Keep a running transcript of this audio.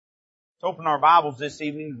Let's open our Bibles this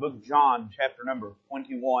evening to the book of John, chapter number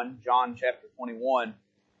 21. John chapter 21.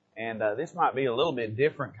 And this might be a little bit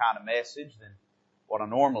different kind of message than what I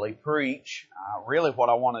normally preach. Really what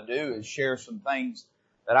I want to do is share some things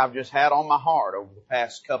that I've just had on my heart over the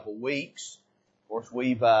past couple weeks. Of course,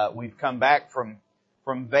 we've come back from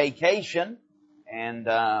vacation,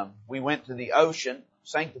 and we went to the ocean.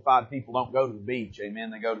 Sanctified people don't go to the beach,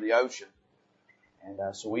 amen. They go to the ocean.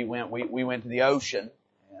 And so we went to the ocean.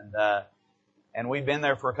 And we've been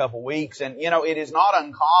there for a couple of weeks, and it is not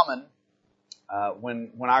uncommon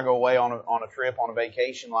when I go away on a trip, on a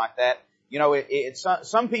vacation like that.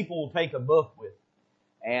 Some people will take a book with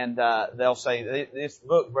them, and they'll say, "This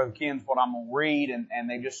book, Brother Ken's what I'm gonna read," and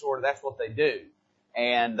they just that's what they do,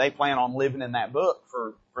 and they plan on living in that book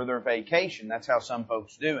for their vacation. That's how some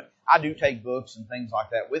folks do it. I do take books and things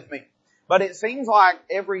like that with me. But it seems like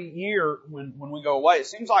every year when we go away, it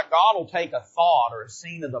seems like God will take a thought or a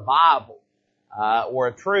scene of the Bible, or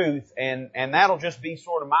a truth, and that'll just be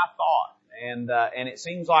sort of my thought. And it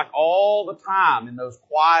seems like all the time in those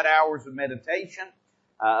quiet hours of meditation,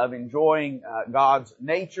 of enjoying, God's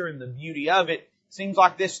nature and the beauty of it, seems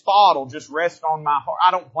like this thought will just rest on my heart.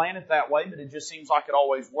 I don't plan it that way, but it just seems like it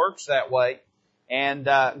always works that way. And,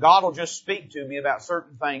 God will just speak to me about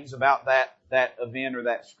certain things about that event or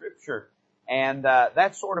that scripture. And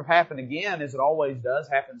that sort of happened again, as it always does,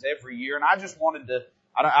 happens every year. And I just wanted to,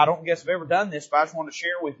 I don't guess I've ever done this, but I just wanted to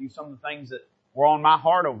share with you some of the things that were on my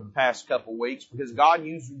heart over the past couple of weeks, because God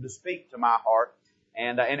used them to speak to my heart.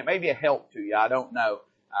 And it may be a help to you, I don't know.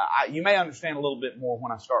 You may understand a little bit more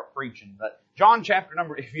when I start preaching. But John chapter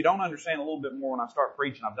number, if you don't understand a little bit more when I start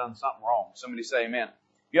preaching, I've done something wrong. Somebody say amen.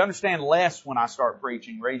 If you understand less when I start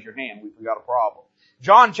preaching, raise your hand. We've got a problem.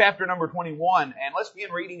 John chapter number 21, and let's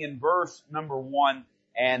begin reading in verse number 1,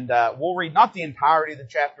 and we'll read not the entirety of the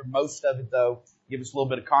chapter, most of it though, give us a little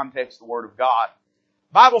bit of context of the Word of God.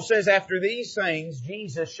 The Bible says, "After these things,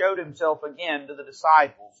 Jesus showed Himself again to the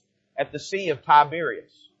disciples at the Sea of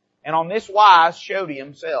Tiberias, and on this wise showed He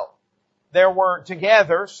Himself. There were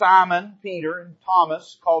together Simon, Peter, and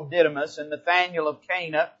Thomas, called Didymus, and Nathanael of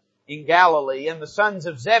Cana in Galilee, and the sons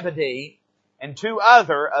of Zebedee, and two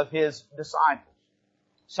other of His disciples.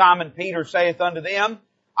 Simon Peter saith unto them,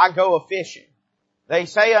 I go a-fishing. They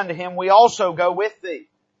say unto him, We also go with thee.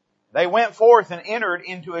 They went forth and entered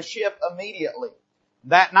into a ship immediately.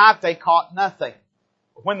 That night they caught nothing.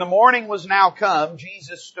 But when the morning was now come,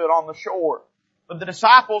 Jesus stood on the shore. But the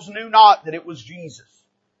disciples knew not that it was Jesus.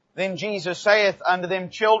 Then Jesus saith unto them,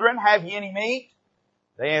 Children, have ye any meat?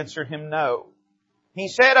 They answered him, No. He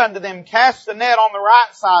said unto them, Cast the net on the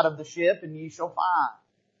right side of the ship, and ye shall find.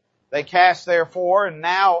 They cast therefore, and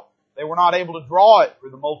now they were not able to draw it for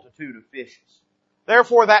the multitude of fishes.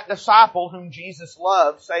 Therefore that disciple whom Jesus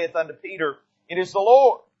loved saith unto Peter, It is the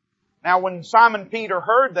Lord. Now when Simon Peter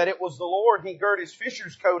heard that it was the Lord, he girt his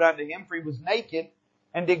fisher's coat unto him, for he was naked,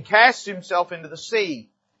 and did cast himself into the sea.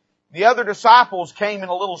 The other disciples came in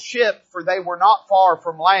a little ship, for they were not far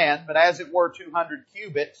from land, but as it were 200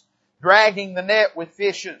 cubits, dragging the net with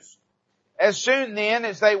fishes. As soon then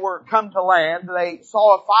as they were come to land, they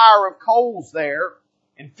saw a fire of coals there,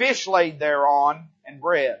 and fish laid thereon, and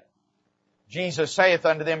bread. Jesus saith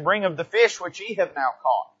unto them, Bring of the fish which ye have now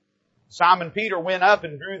caught. Simon Peter went up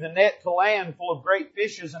and drew the net to land full of great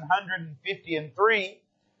fishes, 153.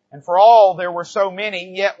 And for all there were so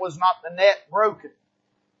many, yet was not the net broken.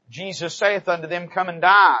 Jesus saith unto them, Come and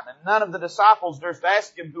dine. And none of the disciples durst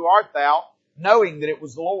ask him, Who art thou? Knowing that it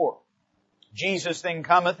was the Lord. Jesus then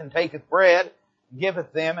cometh and taketh bread, and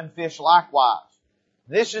giveth them, and fish likewise.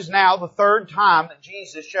 This is now the third time that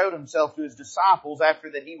Jesus showed Himself to His disciples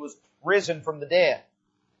after that He was risen from the dead.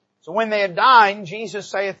 So when they had dined, Jesus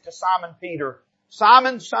saith to Simon Peter,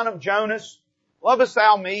 Simon, son of Jonas, lovest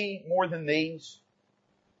thou me more than these?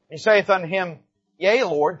 He saith unto him, Yea,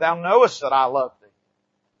 Lord, thou knowest that I love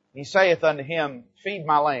thee. He saith unto him, Feed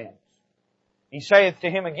my lambs. He saith to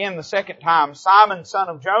him again the second time, Simon, son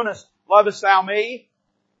of Jonas, lovest thou me?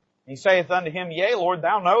 He saith unto him, Yea, Lord,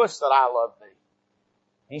 thou knowest that I love thee.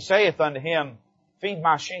 He saith unto him, Feed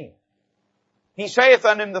my sheep. He saith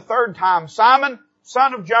unto him the third time, Simon,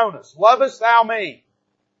 son of Jonas, lovest thou me?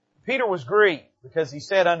 Peter was grieved, because he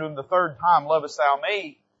said unto him the third time, Lovest thou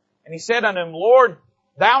me? And he said unto him, Lord,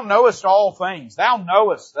 thou knowest all things. Thou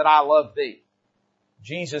knowest that I love thee.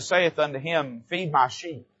 Jesus saith unto him, Feed my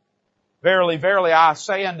sheep. Verily, verily, I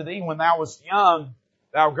say unto thee, when thou wast young,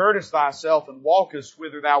 thou girdest thyself and walkest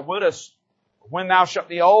whither thou wouldest. When thou shalt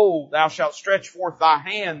be old, thou shalt stretch forth thy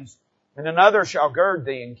hands, and another shall gird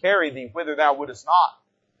thee and carry thee whither thou wouldest not.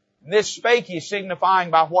 And this spake he,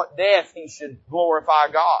 signifying by what death he should glorify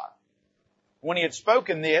God. When he had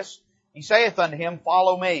spoken this, He saith unto him,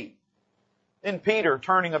 Follow me. Then Peter,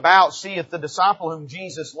 turning about, seeth the disciple whom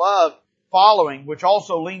Jesus loved, following, which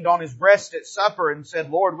also leaned on his breast at supper, and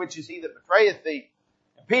said, Lord, which is he that betrayeth thee?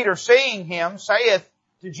 And Peter, seeing him, saith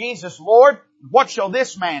to Jesus, Lord, what shall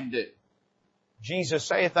this man do? Jesus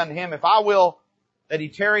saith unto him, If I will that he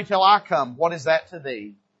tarry till I come, what is that to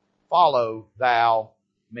thee? Follow thou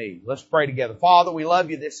me. Let's pray together. Father, we love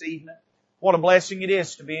you this evening. What a blessing it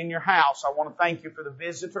is to be in your house. I want to thank you for the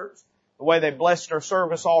visitors, the way they blessed our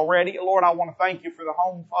service already. Lord, I want to thank you for the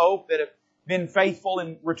home folk that have been faithful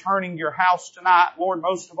in returning to your house tonight. Lord,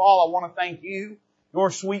 most of all, I want to thank you, your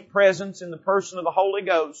sweet presence in the person of the Holy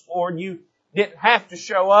Ghost. Lord, you didn't have to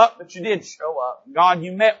show up, but you did show up. God,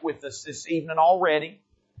 you met with us this evening already.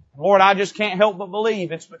 Lord, I just can't help but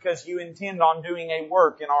believe it's because you intend on doing a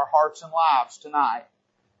work in our hearts and lives tonight.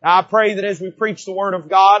 Now, I pray that as we preach the Word of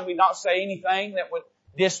God, we not say anything that would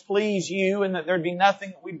displease you, and that there'd be nothing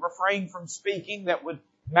that we'd refrain from speaking that would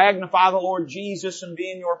magnify the Lord Jesus and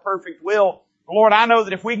be in your perfect will. Lord, I know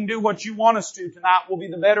that if we can do what you want us to tonight, we'll be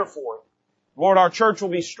the better for it. Lord, our church will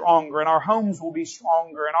be stronger, and our homes will be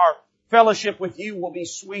stronger, and our fellowship with you will be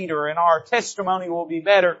sweeter, and our testimony will be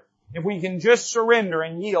better if we can just surrender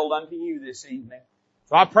and yield unto you this evening.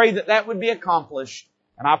 So I pray that that would be accomplished,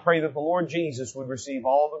 and I pray that the Lord Jesus would receive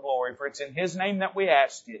all the glory, for it's in His name that we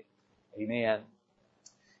ask it. Amen.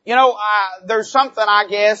 You know, there's something, I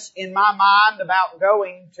guess, in my mind about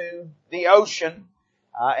going to the ocean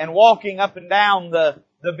and walking up and down the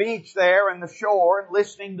beach there and the shore and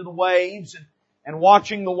listening to the waves and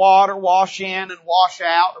watching the water wash in and wash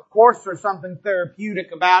out. Of course, there's something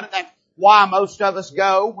therapeutic about it. That's why most of us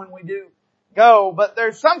go when we do go. But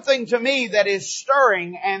there's something to me that is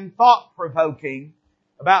stirring and thought-provoking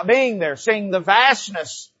about being there, seeing the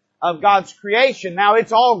vastness of God's creation. Now,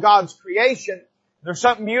 it's all God's creation. There's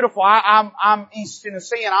something beautiful. I'm East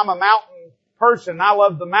Tennessean. I'm a mountain person. I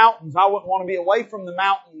love the mountains. I wouldn't want to be away from the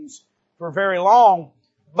mountains for very long.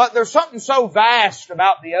 But there's something so vast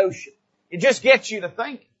about the ocean. It just gets you to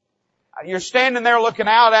thinking. You're standing there looking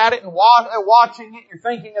out at it and watching it. You're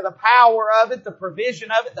thinking of the power of it, the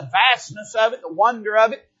provision of it, the vastness of it, the wonder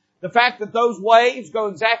of it. The fact that those waves go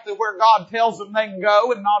exactly where God tells them they can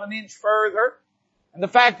go and not an inch further. And the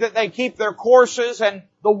fact that they keep their courses and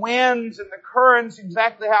the winds and the currents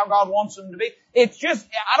exactly how God wants them to be. It's just,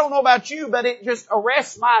 I don't know about you, but it just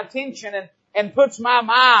arrests my attention and puts my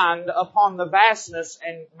mind upon the vastness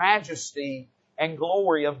and majesty and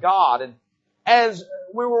glory of God. And as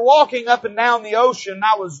we were walking up and down the ocean,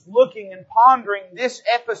 I was looking and pondering this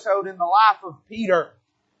episode in the life of Peter.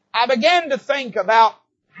 I began to think about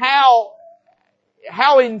how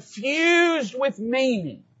infused with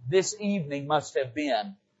meaning this evening must have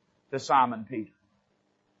been to Simon Peter.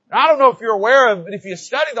 Now, I don't know if you're aware of it, but if you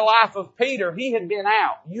study the life of Peter, he had been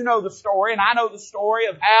out. You know the story, and I know the story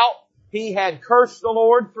of how he had cursed the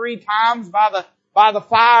Lord 3 times by the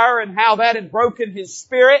fire, and how that had broken his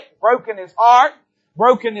spirit, broken his heart,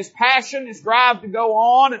 broken his passion, his drive to go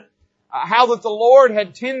on, and how that the Lord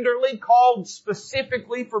had tenderly called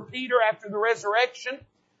specifically for Peter after the resurrection.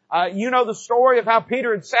 You know the story of how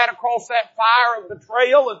Peter had sat across that fire of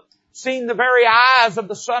betrayal and seen the very eyes of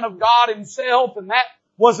the Son of God Himself, and that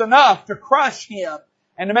was enough to crush him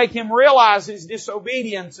and to make him realize his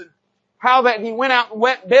disobedience, and how that he went out and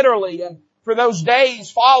wept bitterly, and for those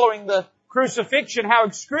days following the crucifixion, how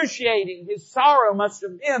excruciating his sorrow must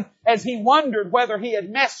have been as he wondered whether he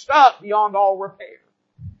had messed up beyond all repair.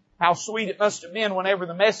 How sweet it must have been whenever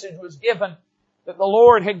the message was given that the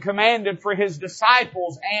Lord had commanded for His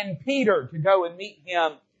disciples and Peter to go and meet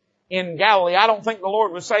Him in Galilee. I don't think the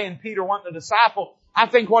Lord was saying Peter wasn't a disciple. I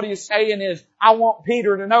think what He's saying is, I want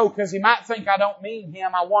Peter to know, because he might think I don't mean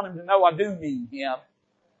him. I want him to know I do mean him.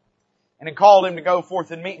 And He called him to go forth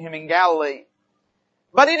and meet Him in Galilee.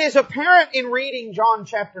 But it is apparent in reading John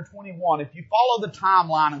chapter 21, if you follow the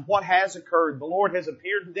timeline of what has occurred, the Lord has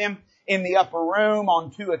appeared to them in the upper room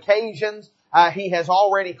on 2 occasions. He has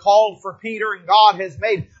already called for Peter, and God has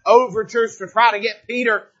made overtures to try to get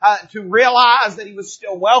Peter to realize that he was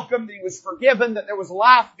still welcome, that he was forgiven, that there was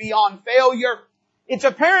life beyond failure. It's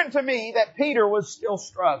apparent to me that Peter was still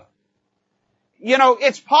struggling. You know,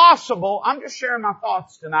 it's possible, I'm just sharing my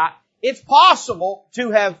thoughts tonight, it's possible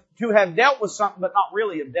to have dealt with something but not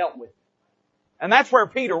really have dealt with it. And that's where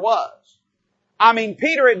Peter was. I mean,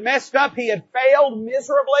 Peter had messed up, he had failed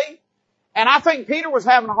miserably. And I think Peter was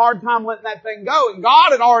having a hard time letting that thing go. And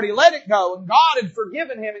God had already let it go. And God had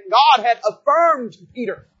forgiven him. And God had affirmed to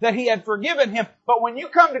Peter that He had forgiven him. But when you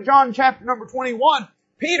come to John chapter number 21,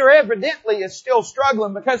 Peter evidently is still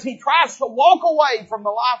struggling, because he tries to walk away from the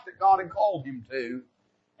life that God had called him to.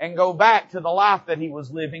 and go back to the life that he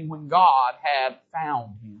was living when God had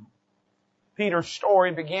found him. Peter's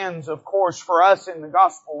story begins, of course, for us in the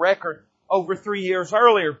gospel record over 3 years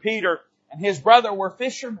earlier. Peter and his brother were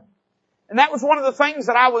fishermen. And that was one of the things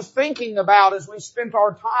that I was thinking about as we spent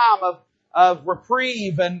our time of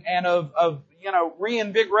reprieve and of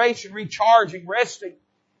reinvigoration, recharging, resting.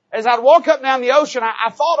 As I'd walk up and down the ocean, I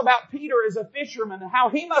thought about Peter as a fisherman and how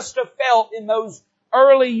he must have felt in those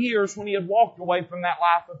early years when he had walked away from that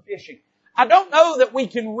life of fishing. I don't know that we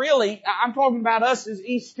can really, I'm talking about us as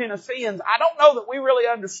East Tennesseans, I don't know that we really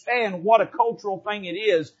understand what a cultural thing it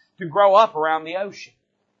is to grow up around the ocean.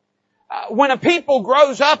 When a people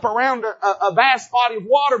grows up around a vast body of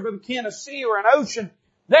water, akin a sea or an ocean,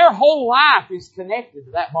 their whole life is connected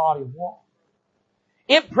to that body of water.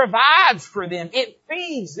 It provides for them. It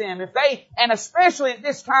feeds them. And especially at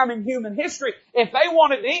this time in human history, if they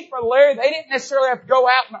wanted to eat, Brother Larry, they didn't necessarily have to go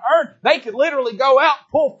out in the earth. They could literally go out and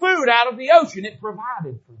pull food out of the ocean. It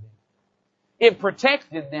provided for them. It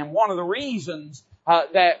protected them. One of the reasons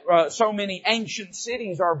that so many ancient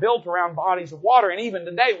cities are built around bodies of water, and even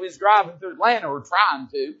today we was driving through Atlanta, or trying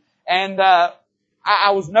to, and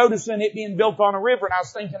I was noticing it being built on a river, and I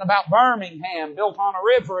was thinking about Birmingham, built on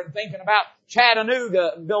a river, and thinking about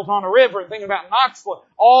Chattanooga, built on a river, and thinking about Knoxville.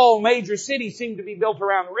 All major cities seem to be built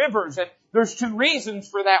around rivers, and there's two reasons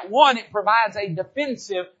for that. One, it provides a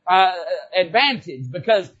defensive advantage,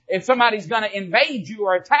 because if somebody's going to invade you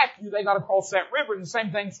or attack you, they got to cross that river, and the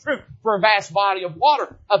same thing's true for a vast body of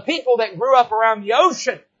water. A people that grew up around the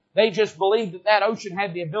ocean, they just believed that that ocean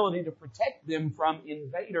had the ability to protect them from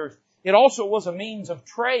invaders. It also was a means of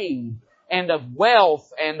trade and of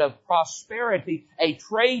wealth and of prosperity. A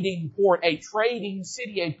trading port, a trading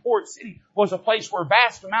city, a port city was a place where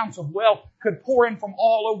vast amounts of wealth could pour in from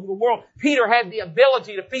all over the world. Peter had the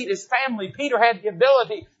ability to feed his family. Peter had the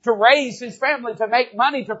ability to raise his family, to make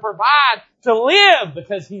money, to provide, to live,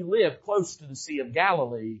 because he lived close to the Sea of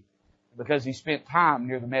Galilee, because he spent time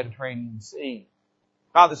near the Mediterranean Sea.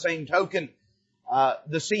 By the same token,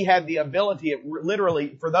 the sea had the ability, it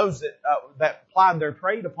literally, for those that applied their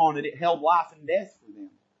trade upon it, it held life and death for them.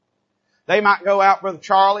 They might go out, Brother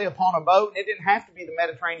Charlie, upon a boat. It didn't have to be the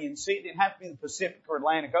Mediterranean Sea. It didn't have to be the Pacific or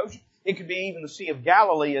Atlantic Ocean. It could be even the Sea of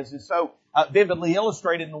Galilee, as is so vividly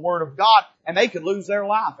illustrated in the Word of God, and they could lose their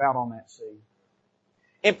life out on that sea.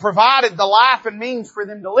 It provided the life and means for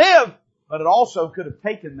them to live, but it also could have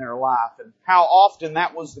taken their life. And how often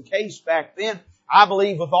that was the case back then, I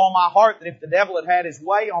believe with all my heart that if the devil had had his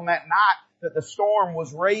way on that night that the storm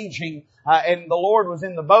was raging and the Lord was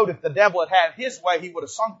in the boat, if the devil had had his way, he would have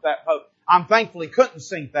sunk that boat. I'm thankful he couldn't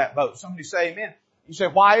sink that boat. Somebody say amen. You say,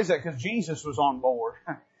 why is that? Because Jesus was on board.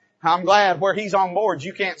 I'm glad where He's on board,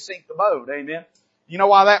 you can't sink the boat. Amen. You know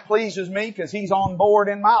why that pleases me? Because He's on board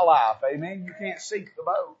in my life. Amen. You can't sink the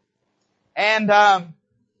boat. And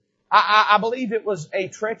I believe it was a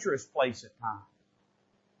treacherous place at times.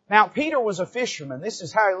 Now, Peter was a fisherman. This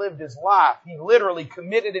is how he lived his life. He literally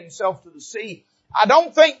committed himself to the sea. I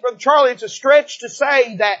don't think, Brother Charlie, it's a stretch to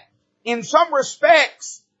say that in some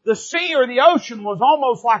respects, the sea or the ocean was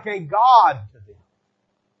almost like a god to them.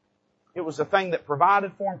 It was the thing that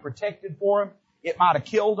provided for them, protected for them. It might have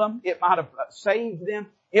killed them. It might have saved them.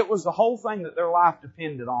 It was the whole thing that their life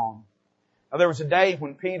depended on. Now, there was a day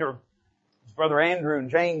when Peter, his brother Andrew and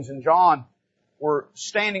James and John were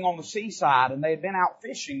standing on the seaside, and they had been out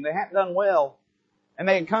fishing. They hadn't done well. And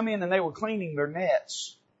they had come in and they were cleaning their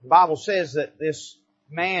nets. The Bible says that this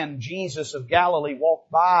man, Jesus of Galilee, walked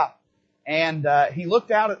by, and he looked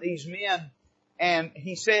out at these men, and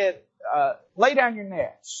he said, lay down your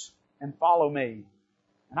nets and follow me,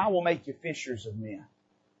 and I will make you fishers of men.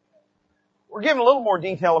 We're given a little more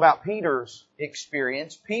detail about Peter's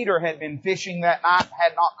experience. Peter had been fishing that night,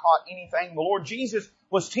 had not caught anything. The Lord Jesus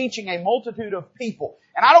was teaching a multitude of people.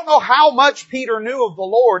 And I don't know how much Peter knew of the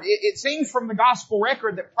Lord. It seems from the gospel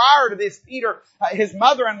record that prior to this, Peter, his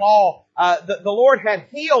mother-in-law, the Lord had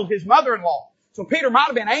healed his mother-in-law. So Peter might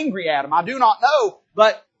have been angry at him. I do not know.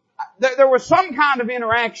 But there was some kind of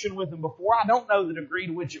interaction with him before. I don't know the degree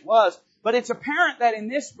to which it was. But it's apparent that in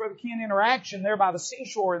this, Brother Ken, interaction there by the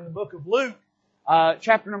seashore in the book of Luke,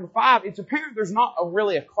 chapter number 5, it's apparent there's not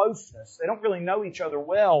really a closeness. They don't really know each other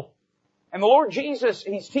well. And the Lord Jesus,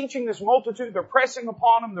 He's teaching this multitude. They're pressing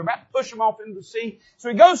upon Him. They're about to push Him off into the sea. So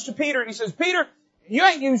He goes to Peter and He says, Peter, you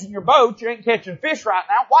ain't using your boat. You ain't catching fish right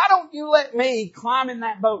now. Why don't you let me climb in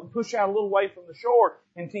that boat and push out a little way from the shore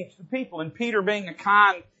and teach the people? And Peter, being a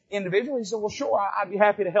kind individual, he said, well, sure, I'd be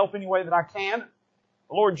happy to help any way that I can.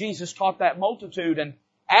 The Lord Jesus taught that multitude. And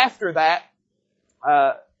after that,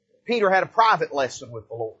 Peter had a private lesson with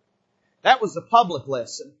the Lord. That was the public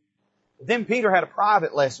lesson. Then Peter had a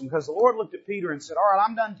private lesson because the Lord looked at Peter and said, all right,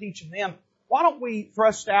 I'm done teaching them. Why don't we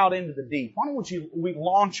thrust out into the deep? Why don't we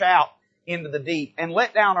launch out into the deep and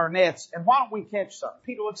let down our nets, and why don't we catch something?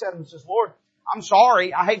 Peter looks at him and says, Lord, I'm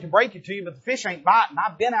sorry, I hate to break it to you, but the fish ain't biting.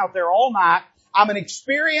 I've been out there all night. I'm an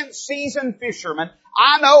experienced, seasoned fisherman.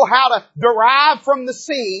 I know how to derive from the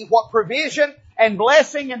sea what provision and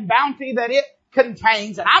blessing and bounty that it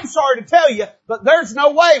contains. And I'm sorry to tell you, but there's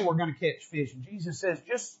no way we're going to catch fish. And Jesus says,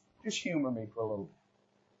 just humor me for a little bit.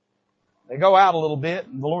 They go out a little bit,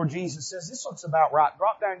 and the Lord Jesus says, this looks about right.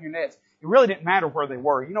 Drop down your nets. It really didn't matter where they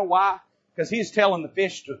were. You know why? Because He's telling the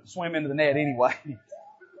fish to swim into the net anyway.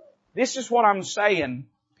 This is what I'm saying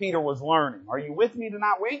Peter was learning. Are you with me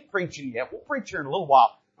tonight? We ain't preaching yet. We'll preach here in a little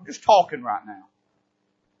while. I'm just talking right now.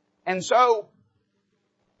 And so,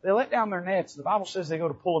 they let down their nets. The Bible says they go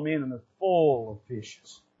to pull them in, and they're full of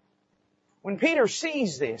fishes. When Peter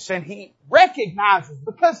sees this, and he recognizes,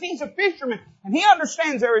 because he's a fisherman, and he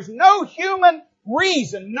understands there is no human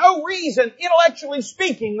reason, intellectually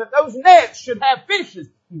speaking, that those nets should have fishes,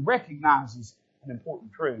 he recognizes an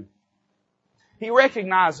important truth. He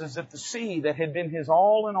recognizes that the sea that had been his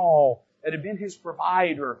all in all, that had been his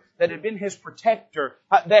provider, that had been his protector,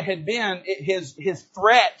 that had been his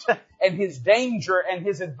threat and his danger and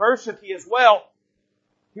his adversity as well,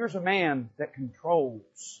 here's a man that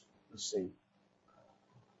controls the sea.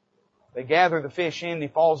 They gather the fish in. He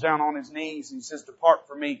falls down on his knees and he says, depart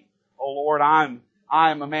from me, O Lord, I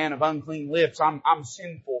am a man of unclean lips. I'm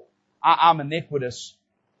sinful. I'm iniquitous.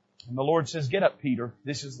 And the Lord says, get up, Peter.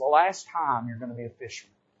 This is the last time you're going to be a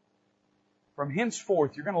fisherman. From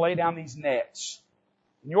henceforth, you're going to lay down these nets.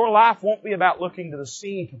 And your life won't be about looking to the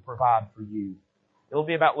sea to provide for you. It'll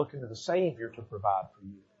be about looking to the Savior to provide for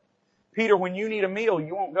you. Peter, when you need a meal,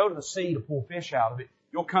 you won't go to the sea to pull fish out of it.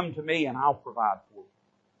 You'll come to me and I'll provide for you.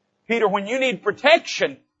 Peter, when you need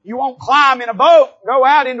protection, you won't climb in a boat, go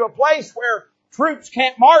out into a place where troops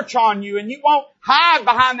can't march on you, and you won't hide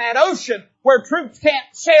behind that ocean where troops can't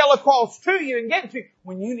sail across to you and get to you.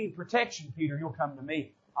 When you need protection, Peter, you'll come to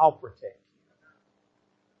me. I'll protect you.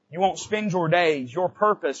 You won't spend your days, your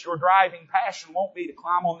purpose, your driving passion won't be to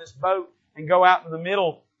climb on this boat and go out in the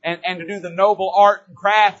middle and to do the noble art and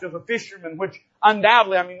craft of a fisherman, which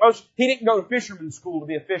undoubtedly, he didn't go to fisherman's school to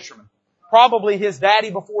be a fisherman. Probably his daddy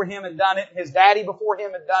before him had done it, his daddy before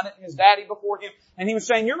him had done it, his daddy before him. And he was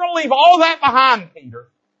saying, you're going to leave all that behind, Peter.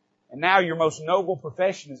 And now your most noble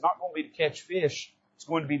profession is not going to be to catch fish. It's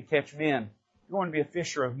going to be to catch men. You're going to be a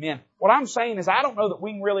fisher of men. What I'm saying is I don't know that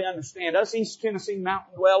we can really understand us East Tennessee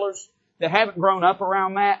mountain dwellers that haven't grown up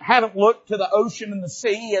around that, haven't looked to the ocean and the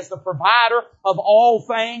sea as the provider of all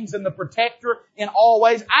things and the protector in all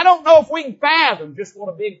ways. I don't know if we can fathom just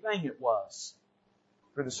what a big thing it was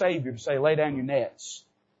for the Savior to say, lay down your nets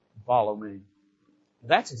and follow me.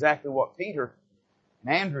 That's exactly what Peter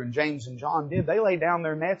and Andrew and James and John did. They laid down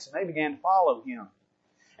their nets and they began to follow Him.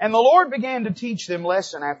 And the Lord began to teach them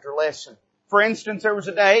lesson after lesson. For instance, there was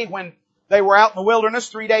a day when they were out in the wilderness,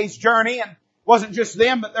 3 days journey, and it wasn't just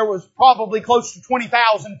them, but there was probably close to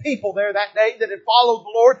 20,000 people there that day that had followed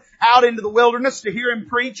the Lord out into the wilderness to hear Him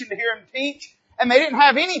preach and to hear Him teach. And they didn't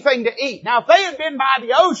have anything to eat. Now, if they had been by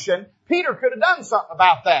the ocean, Peter could have done something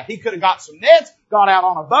about that. He could have got some nets, got out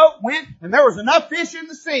on a boat, went, and there was enough fish in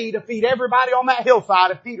the sea to feed everybody on that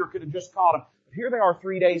hillside if Peter could have just caught them. But here they are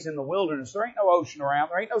 3 days in the wilderness. There ain't no ocean around.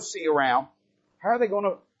 There ain't no sea around. How are they going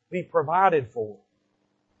to be provided for?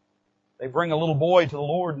 They bring a little boy to the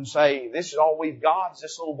Lord and say, this is all we've got, is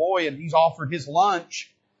this little boy, and he's offered his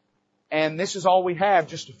lunch. And this is all we have,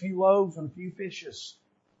 just a few loaves and a few fishes.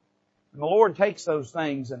 And the Lord takes those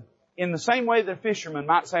things, and in the same way that a fisherman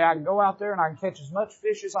might say, I can go out there and I can catch as much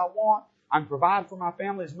fish as I want, I can provide for my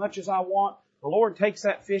family as much as I want, the Lord takes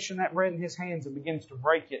that fish and that bread in His hands and begins to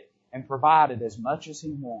break it and provide it as much as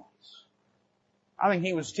He wants. I think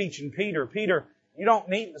He was teaching Peter, you don't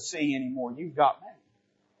need the sea anymore, you've got me.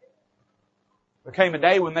 There came a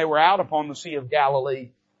day when they were out upon the Sea of Galilee,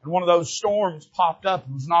 and one of those storms popped up.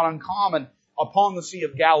 It was not uncommon upon the Sea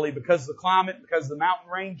of Galilee because of the climate, because of the mountain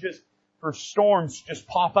ranges, for storms just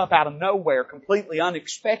pop up out of nowhere, completely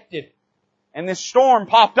unexpected. And this storm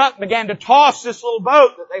popped up and began to toss this little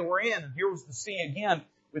boat that they were in. And here was the sea again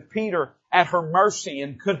with Peter at her mercy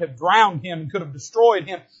and could have drowned him and could have destroyed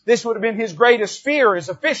him. This would have been his greatest fear as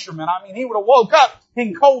a fisherman. He would have woke up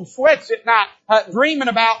in cold sweats at night, dreaming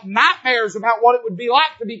about nightmares about what it would be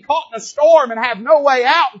like to be caught in a storm and have no way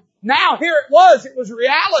out. Now here it was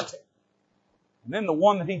reality. And then the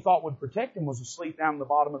one that he thought would protect him was asleep down in the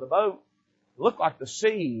bottom of the boat. It looked like the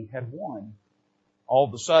sea had won. All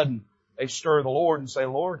of a sudden, they stir the Lord and say,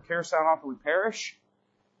 Lord, carest thou not that we perish?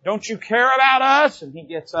 Don't you care about us? And He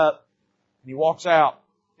gets up And he walks out.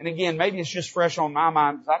 And again, maybe it's just fresh on my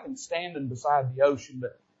mind because I've been standing beside the ocean,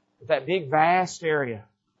 but that big vast area.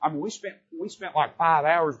 I mean, we spent like 5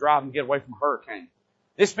 hours driving to get away from a hurricane.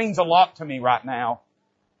 This means a lot to me right now.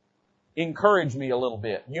 Encourage me a little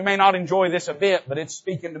bit. You may not enjoy this a bit, but it's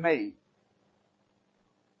speaking to me.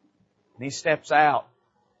 And he steps out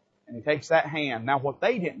and he takes that hand. Now what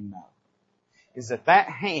they didn't know is that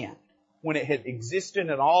hand, when it had existed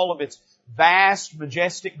in all of its vast,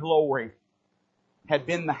 majestic glory, had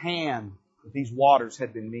been the hand that these waters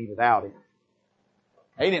had been meted out in.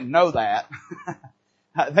 They didn't know that.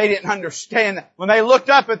 They didn't understand that. When they looked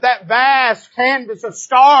up at that vast canvas of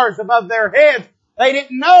stars above their heads, they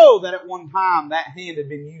didn't know that at one time that hand had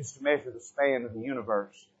been used to measure the span of the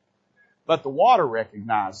universe. But the water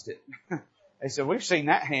recognized it. They said, we've seen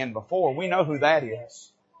that hand before. We know who that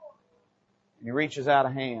is. And he reaches out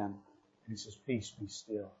a hand and he says, peace, be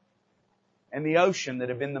still. And the ocean that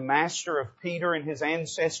had been the master of Peter and his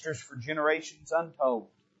ancestors for generations untold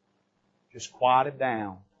just quieted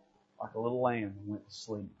down like a little lamb and went to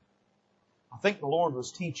sleep. I think the Lord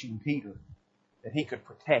was teaching Peter that he could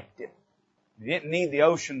protect it. He didn't need the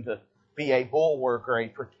ocean to be a bulwark or a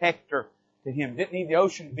protector to him. He didn't need the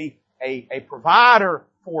ocean to be a provider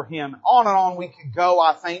for him. On and on we could go,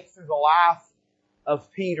 I think, through the life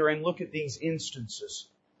of Peter and look at these instances.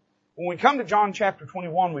 When we come to John chapter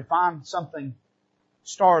 21, we find something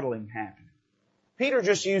startling happening. Peter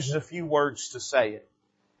just uses a few words to say it.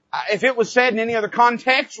 If it was said in any other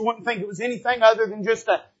context, you wouldn't think it was anything other than just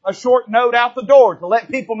a short note out the door to let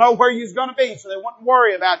people know where you was going to be so they wouldn't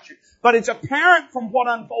worry about you. But it's apparent from what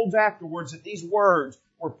unfolds afterwards that these words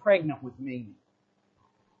were pregnant with meaning.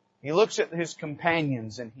 He looks at his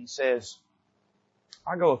companions and he says,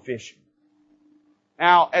 I go a-fishing.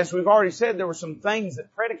 Now, as we've already said, there were some things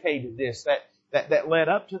that predicated this, that led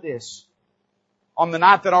up to this. On the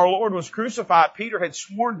night that our Lord was crucified, Peter had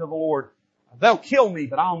sworn to the Lord, they'll kill me,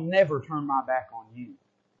 but I'll never turn my back on you.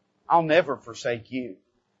 I'll never forsake you.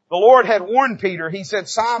 The Lord had warned Peter. He said,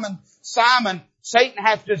 Simon, Simon, Satan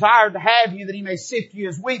hath desired to have you that he may sift you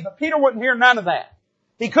as wheat. But Peter wouldn't hear none of that.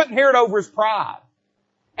 He couldn't hear it over his pride.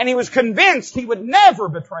 And he was convinced he would never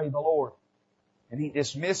betray the Lord. And he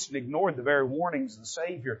dismissed and ignored the very warnings of the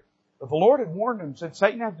Savior. But the Lord had warned him, said,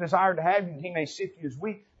 Satan hath desired to have you that he may sift you as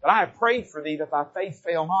wheat. But I have prayed for thee that thy faith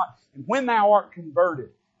fail not. And when thou art converted.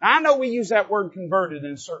 Now I know we use that word converted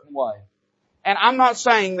in a certain way. And I'm not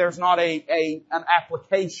saying there's not an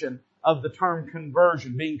application of the term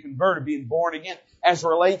conversion, being converted, being born again, as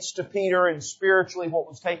relates to Peter and spiritually what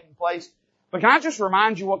was taking place. But can I just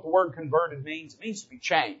remind you what the word converted means? It means to be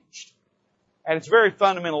changed. At its very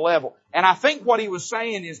fundamental level. And I think what he was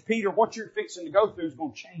saying is, Peter, what you're fixing to go through is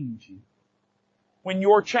going to change you. When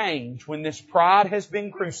you're changed, when this pride has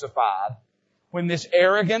been crucified, when this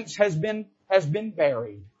arrogance has been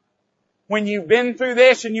buried, when you've been through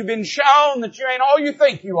this and you've been shown that you ain't all you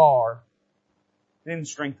think you are, then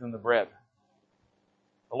strengthen the brethren.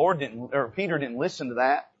 Peter didn't listen to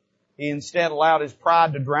that. He instead allowed his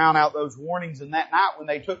pride to drown out those warnings. And that night when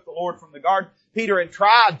they took the Lord from the garden, Peter had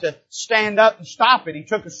tried to stand up and stop it. He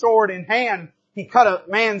took a sword in hand. He cut a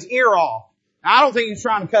man's ear off. Now, I don't think he was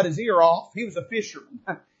trying to cut his ear off. He was a fisherman.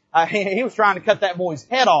 He was trying to cut that boy's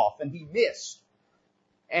head off, and he missed.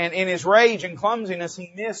 And in his rage and clumsiness,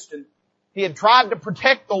 he missed. And he had tried to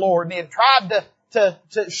protect the Lord, and he had tried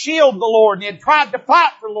to shield the Lord, and he had tried to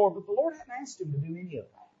fight for the Lord, but the Lord hadn't asked him to do any of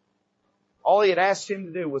that. All he had asked him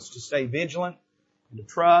to do was to stay vigilant, and to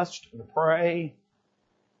trust, and to pray,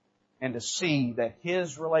 and to see that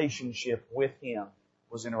his relationship with him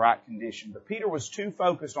was in the right condition. But Peter was too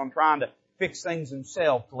focused on trying to fix things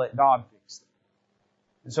himself to let God fix them.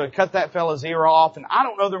 And so he cut that fellow's ear off, and I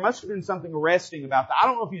don't know, there must have been something arresting about that. I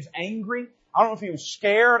don't know if he was angry. I don't know if he was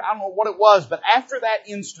scared. I don't know what it was. But after that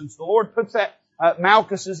instance, the Lord puts that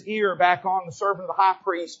Malchus's ear back on, the servant of the high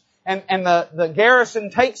priest, and the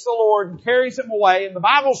garrison takes the Lord and carries him away. And the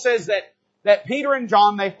Bible says that Peter and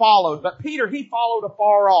John, they followed. But Peter, he followed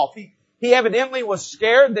afar off. He evidently was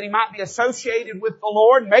scared that he might be associated with the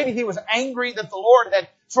Lord. Maybe he was angry that the Lord had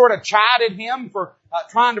sort of chided him for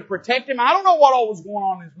trying to protect him. I don't know what all was going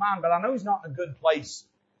on in his mind, but I know he's not in a good place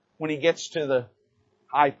when he gets to the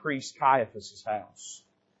high priest Caiaphas' house.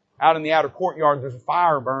 Out in the outer courtyard, there's a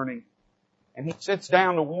fire burning, and he sits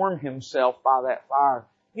down to warm himself by that fire.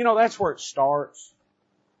 You know, that's where it starts.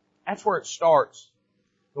 That's where it starts.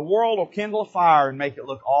 The world will kindle a fire and make it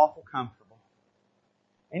look awful comfortable.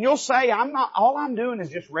 And you'll say, all I'm doing is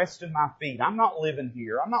just resting my feet. I'm not living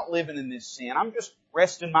here. I'm not living in this sin. I'm just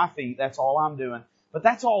resting my feet. That's all I'm doing. But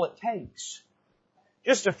that's all it takes.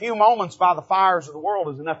 Just a few moments by the fires of the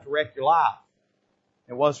world is enough to wreck your life.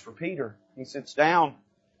 It was for Peter. He sits down,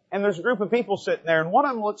 and there's a group of people sitting there, and one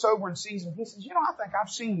of them looks over and sees him. He says, "You know, I think I've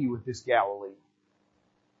seen you with this Galilee."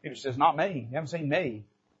 Peter says, "Not me. You haven't seen me."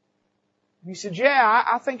 And he said, "Yeah,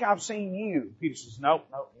 I think I've seen you." Peter says, Nope,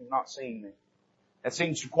 you've not seen me." That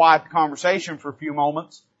seems to quiet the conversation for a few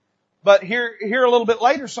moments. But here a little bit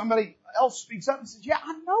later, somebody else speaks up and says, "Yeah,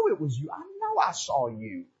 I know it was you. I know I saw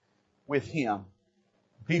you with him."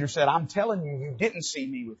 Peter said, "I'm telling you, you didn't see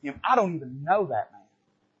me with him. I don't even know that man."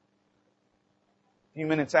 A few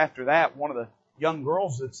minutes after that, one of the young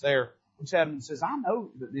girls that's there looks at him and says, "I know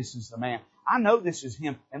that this is the man. I know this is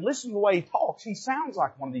him. And listen to the way he talks. He sounds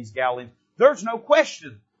like one of these Galileans. There's no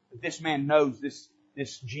question that this man knows this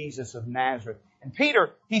Jesus of Nazareth." And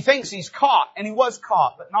Peter, he thinks he's caught, and he was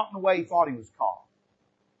caught, but not in the way he thought he was caught.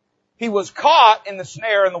 He was caught in the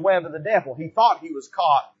snare and the web of the devil. He thought he was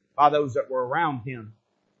caught by those that were around him.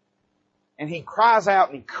 And he cries out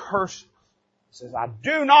and he curses. He says, "I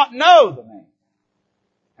do not know the man."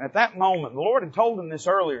 And at that moment, the Lord had told him this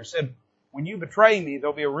earlier, said, "When you betray me,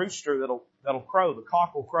 there'll be a rooster that'll crow. The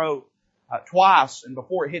cock will crow twice, and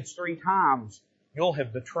before it hits 3 times, you'll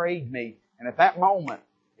have betrayed me." And at that moment,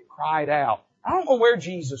 it cried out. I don't know where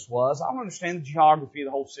Jesus was. I don't understand the geography of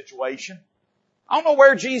the whole situation. I don't know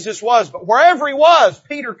where Jesus was, but wherever he was,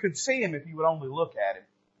 Peter could see him if he would only look at him.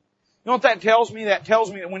 You know what that tells me? That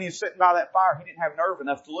tells me that when he was sitting by that fire, he didn't have nerve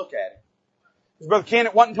enough to look at him. Because Brother Ken,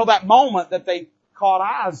 it wasn't until that moment that they caught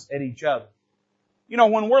eyes at each other. You know,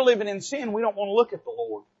 when we're living in sin, we don't want to look at the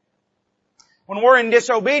Lord. When we're in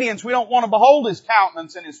disobedience, we don't want to behold His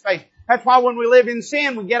countenance and His face. That's why when we live in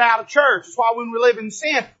sin, we get out of church. That's why when we live in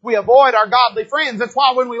sin, we avoid our godly friends. That's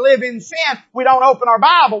why when we live in sin, we don't open our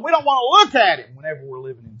Bible. We don't want to look at Him whenever we're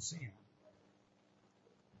living in sin.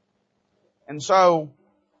 And so,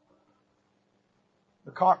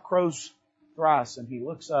 the cock crows thrice, and he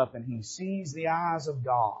looks up and he sees the eyes of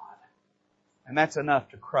God. And that's enough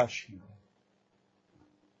to crush him.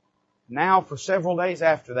 Now, for several days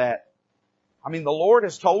after that, the Lord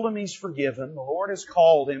has told him he's forgiven. The Lord has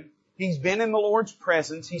called him. He's been in the Lord's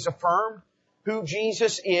presence. He's affirmed who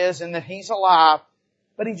Jesus is and that He's alive.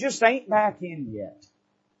 But he just ain't back in yet.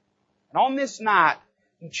 And on this night,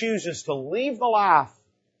 he chooses to leave the life,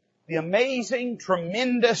 the amazing,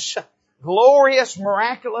 tremendous, glorious,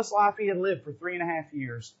 miraculous life he had lived for 3.5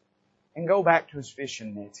 years, and go back to his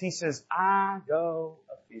fishing nets. He says, "I go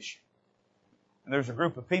a-fishing." And there's a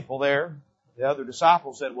group of people there. The other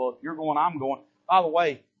disciples said, "Well, if you're going, I'm going. By the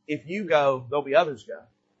way, if you go, there'll be others go."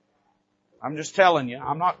 I'm just telling you.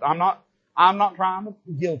 I'm not trying to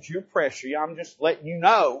guilt you or pressure you. I'm just letting you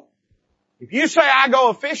know. If you say I go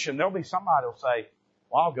a-fishing, there'll be somebody who'll say,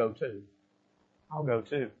 "Well, I'll go too. I'll go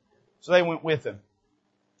too." So they went with him.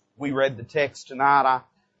 We read the text tonight.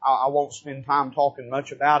 I won't spend time talking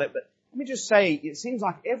much about it, but let me just say, it seems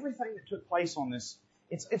like everything that took place on this,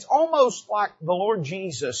 it's almost like the Lord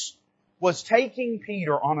Jesus was taking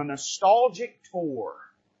Peter on a nostalgic tour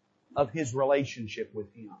of His relationship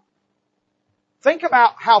with Him. Think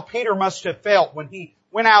about how Peter must have felt when he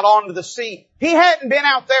went out onto the sea. He hadn't been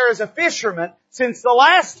out there as a fisherman since the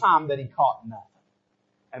last time that he caught nothing.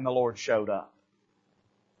 And the Lord showed up.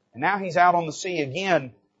 And now he's out on the sea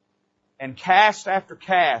again, and cast after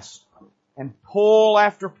cast, and pull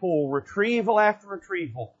after pull, retrieval after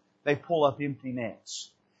retrieval, they pull up empty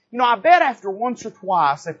nets. You know, I bet after once or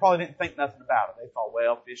twice, they probably didn't think nothing about it. They thought,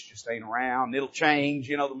 well, fish just ain't around. It'll change.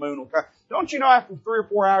 You know, the moon will come. Don't you know after 3 or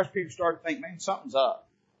 4 hours, people start to think, man, something's up.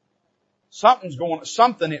 Something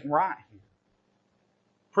isn't right here.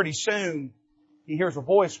 Pretty soon, he hears a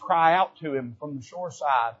voice cry out to him from the shore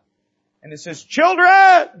side. And it says,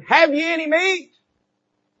 "Children, have ye any meat?"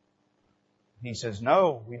 He says,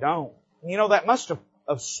 "No, we don't." You know, that must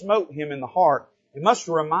have smote him in the heart. It must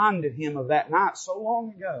have reminded him of that night so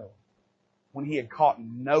long ago when he had caught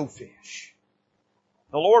no fish.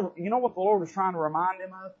 The Lord, you know what the Lord was trying to remind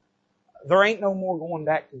him of? There ain't no more going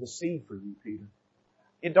back to the sea for you, Peter.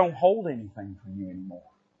 It don't hold anything for you anymore.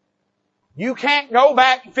 You can't go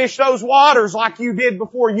back and fish those waters like you did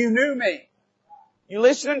before you knew me. You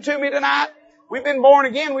listening to me tonight? We've been born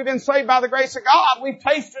again. We've been saved by the grace of God. We've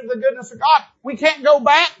tasted the goodness of God. We can't go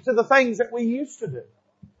back to the things that we used to do.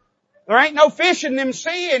 There ain't no fish in them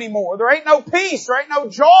sea anymore. There ain't no peace. There ain't no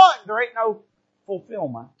joy. There ain't no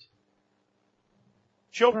fulfillment.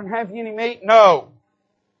 "Children, have ye any meat?" "No."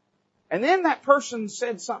 And then that person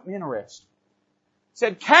said something interesting.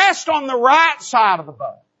 Said, "Cast on the right side of the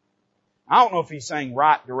boat." I don't know if he's saying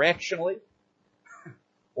right directionally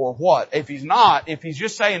or what. If he's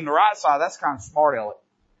just saying the right side, that's kind of smart aleck.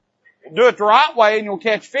 Do it the right way and you'll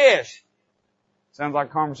catch fish. Sounds like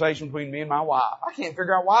a conversation between me and my wife. I can't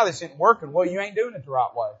figure out why this isn't working. Well, you ain't doing it the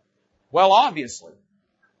right way. Well, obviously.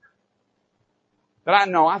 But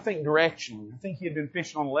I think directionally. I think he had been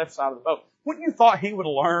fishing on the left side of the boat. Wouldn't you thought he would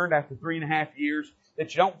have learned after 3.5 years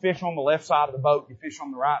that you don't fish on the left side of the boat, you fish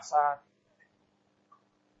on the right side?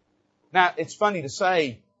 Now, it's funny to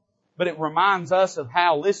say, but it reminds us of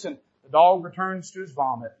how, listen, the dog returns to his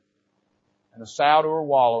vomit and the sow to her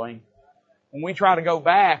wallowing. When we try to go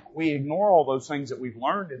back, we ignore all those things that we've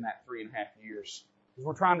learned in that 3.5 years because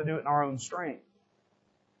we're trying to do it in our own strength.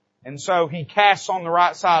 And so he casts on the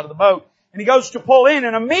right side of the boat and he goes to pull in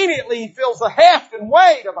and immediately he feels the heft and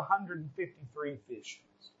weight of 153 fish.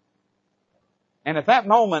 And at that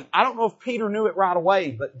moment, I don't know if Peter knew it right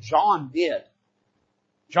away, but John did.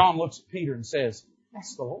 John looks at Peter and says,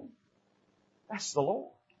 "That's the Lord. That's the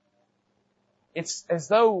Lord." It's as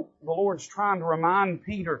though the Lord's trying to remind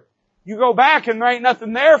Peter, you go back and there ain't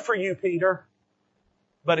nothing there for you, Peter.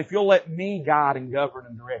 But if you'll let me guide and govern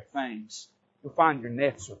and direct things, you'll find your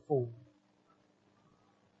nets are full.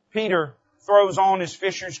 Peter throws on his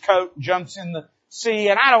fisher's coat and jumps in the sea.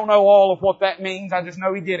 And I don't know all of what that means. I just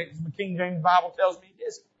know he did it because the King James Bible tells me he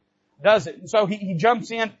does it. And so he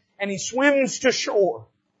jumps in and he swims to shore.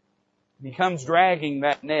 And he comes dragging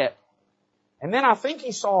that net. And then I think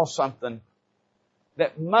he saw something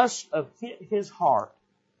that must have hit his heart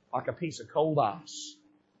like a piece of cold ice.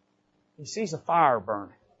 He sees a fire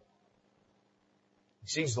burning. He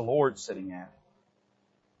sees the Lord sitting at it.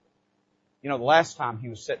 You know, the last time he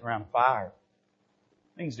was sitting around a fire,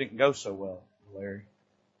 things didn't go so well, Larry.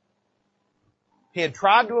 He had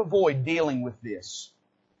tried to avoid dealing with this,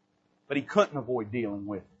 but he couldn't avoid dealing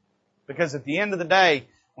with it. Because at the end of the day,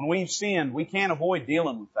 when we've sinned, we can't avoid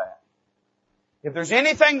dealing with that. If there's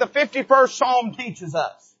anything the 51st Psalm teaches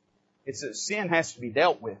us, it's that sin has to be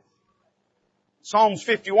dealt with. Psalms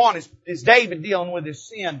 51 is David dealing with his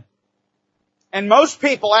sin. And most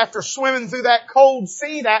people, after swimming through that cold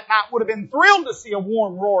sea that night, would have been thrilled to see a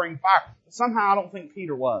warm, roaring fire. But somehow I don't think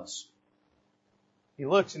Peter was. He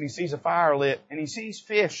looks and he sees a fire lit and he sees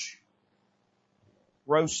fish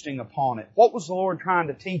roasting upon it. What was the Lord trying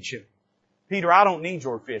to teach him? Peter, I don't need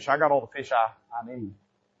your fish. I got all the fish I need.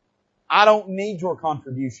 I don't need your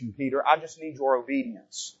contribution, Peter. I just need your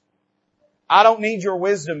obedience. I don't need your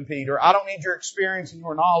wisdom, Peter. I don't need your experience and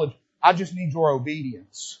your knowledge. I just need your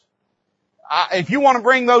obedience. If you want to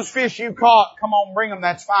bring those fish you caught, come on, bring them,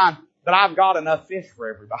 that's fine. But I've got enough fish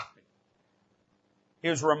for everybody. He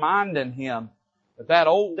was reminding him that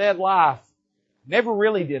old dead life never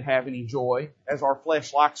really did have any joy, as our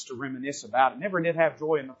flesh likes to reminisce about. It never did have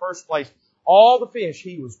joy in the first place. All the fish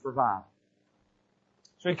he was providing.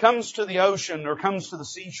 So he comes to the ocean, or comes to the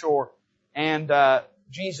seashore, and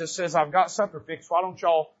Jesus says, I've got supper fixed. Why don't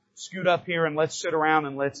y'all scoot up here and let's sit around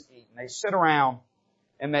and let's eat. And they sit around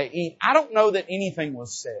and they eat. I don't know that anything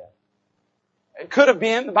was said. It could have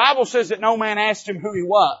been. The Bible says that no man asked him who he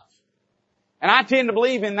was. And I tend to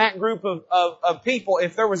believe in that group of people,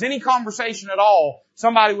 if there was any conversation at all,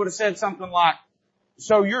 somebody would have said something like,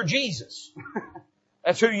 so you're Jesus.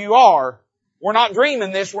 That's who you are. We're not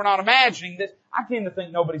dreaming this. We're not imagining this. I tend to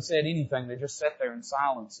think nobody said anything. They just sat there in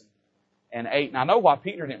silence and ate. And I know why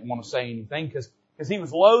Peter didn't want to say anything, because he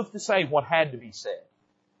was loath to say what had to be said.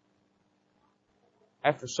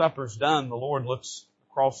 After supper's done, the Lord looks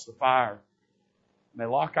across the fire, and they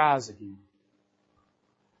lock eyes again.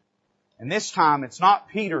 And this time, it's not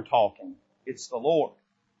Peter talking, it's the Lord.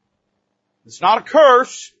 It's not a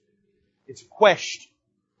curse, it's a question.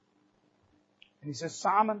 And he says,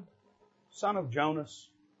 Simon, son of Jonas.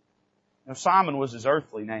 Now, Simon was his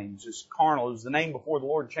earthly name. It was just carnal. It was the name before the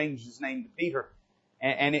Lord changed his name to Peter.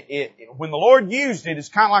 And when the Lord used it, it's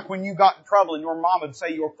kind of like when you got in trouble and your mom would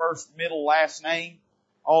say your first, middle, last name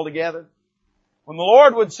all together. When the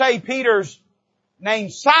Lord would say Peter's name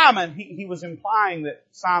Simon, he was implying that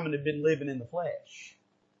Simon had been living in the flesh.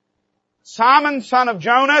 Simon, son of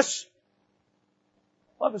Jonas,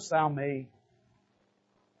 lovest thou me?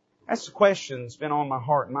 That's the question that's been on my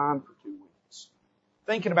heart and mind for 2 weeks.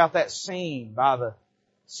 Thinking about that scene by the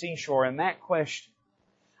seashore and that question.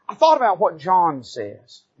 I thought about what John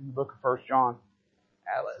says in the book of 1 John.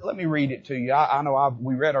 Let me read it to you. I know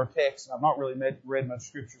we read our text and I've not really read much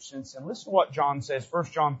scripture since then. Listen to what John says, 1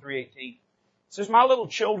 John 3:18. It says, my little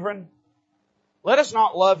children, let us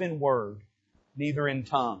not love in word, neither in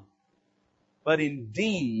tongue, but in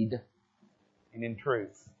deed and in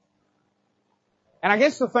truth. And I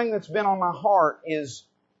guess the thing that's been on my heart is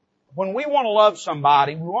when we want to love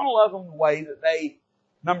somebody, we want to love them the way that they,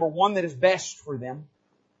 number one, that is best for them.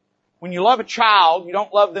 When you love a child, you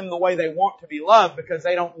don't love them the way they want to be loved because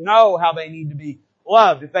they don't know how they need to be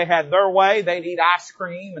loved. If they had their way, they'd eat ice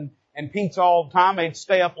cream and pizza all the time. They'd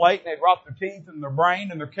stay up late and they'd rot their teeth and their brain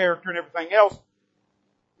and their character and everything else.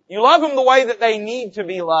 You love them the way that they need to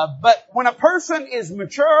be loved. But when a person is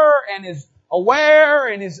mature and is aware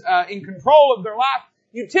and is in control of their life,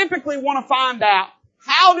 you typically want to find out,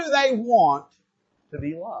 how do they want to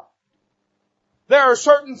be loved? There are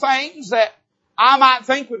certain things that I might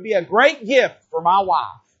think would be a great gift for my wife,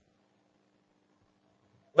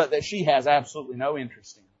 but that she has absolutely no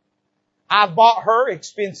interest in. I've bought her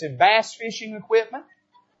expensive bass fishing equipment.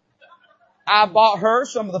 I've bought her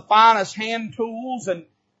some of the finest hand tools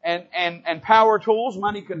and power tools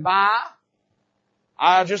money could buy.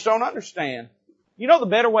 I just don't understand. You know the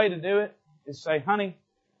better way to do it is say, honey,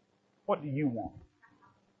 what do you want?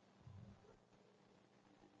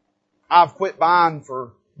 I've quit buying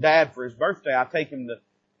for Dad for his birthday. I take him to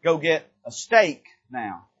go get a steak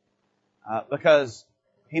now, because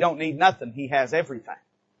he don't need nothing. He has everything.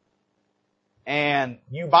 And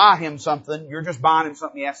you buy him something, you're just buying him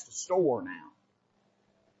something he has to store now.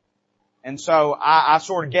 And so I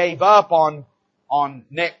sort of gave up on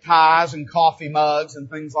neckties and coffee mugs and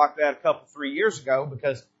things like that 3 years ago,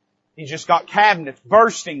 because he just got cabinets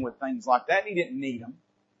bursting with things like that and he didn't need them.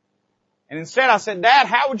 And instead I said, Dad,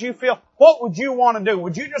 how would you feel? What would you want to do?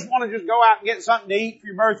 Would you just want to just go out and get something to eat for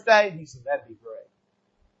your birthday? And he said, that'd be great.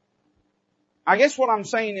 I guess what I'm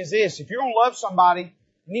saying is this: if you're going to love somebody,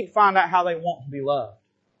 you need to find out how they want to be loved.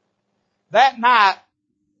 That night,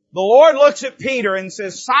 the Lord looks at Peter and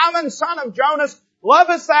says, Simon, son of Jonas,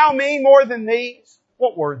 lovest thou me more than these?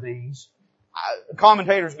 What were these? The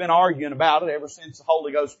commentator's been arguing about it ever since the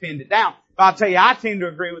Holy Ghost pinned it down. But I'll tell you, I tend to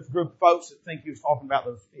agree with a group of folks that think he was talking about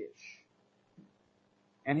those fish.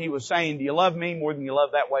 And he was saying, do you love me more than you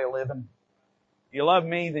love that way of living? Do you love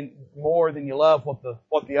me more than you love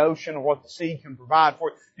what the ocean or what the sea can provide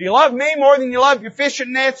for you? Do you love me more than you love your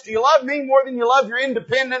fishing nets? Do you love me more than you love your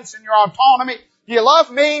independence and your autonomy? Do you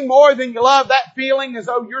love me more than you love that feeling as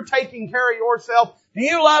though you're taking care of yourself? Do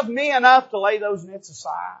you love me enough to lay those nets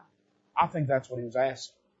aside? I think that's what he was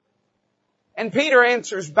asking. And Peter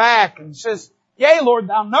answers back and says, Yea, Lord,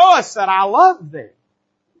 thou knowest that I love thee.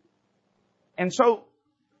 And so,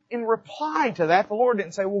 in reply to that, the Lord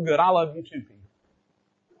didn't say, well, good, I love you too, Peter.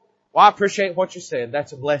 Well, I appreciate what you said.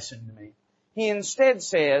 That's a blessing to me. He instead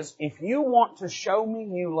says, if you want to show me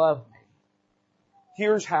you love me,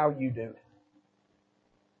 here's how you do it.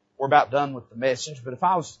 We're about done with the message, but if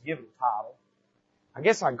I was to give it a title, I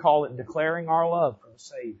guess I'd call it Declaring Our Love for the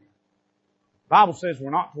Savior. The Bible says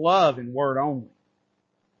we're not to love in word only,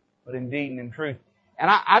 but in deed and in truth. And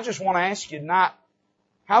I just want to ask you tonight,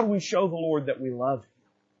 how do we show the Lord that we love Him?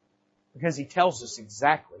 Because He tells us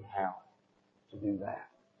exactly how to do that.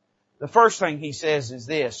 The first thing He says is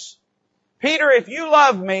this: Peter, if you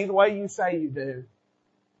love me the way you say you do,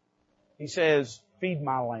 He says, feed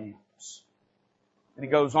my lambs. And He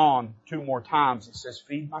goes on 2 more times. He says,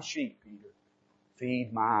 feed my sheep, Peter.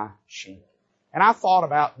 Feed my sheep. And I thought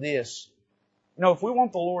about this. You know, if we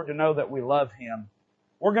want the Lord to know that we love Him,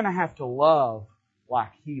 we're going to have to love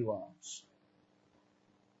like He loves.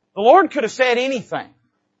 The Lord could have said anything.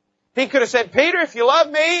 He could have said, Peter, if you love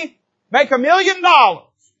me, make $1 million.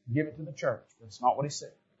 Give it to the church. But it's not what He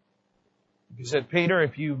said. He said, Peter,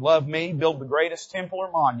 if you love me, build the greatest temple or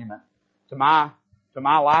monument to my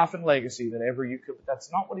life and legacy that ever you could. But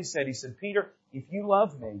that's not what He said. He said, Peter, if you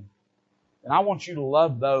love me, then I want you to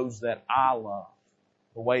love those that I love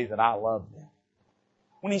the way that I love them.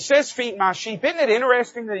 When He says, feed my sheep, isn't it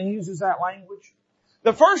interesting that He uses that language?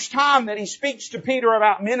 The first time that He speaks to Peter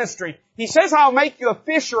about ministry, He says, I'll make you a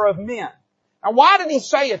fisher of men. Now, why did He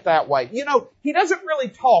say it that way? You know, He doesn't really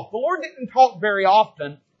talk. The Lord didn't talk very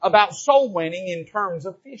often about soul winning in terms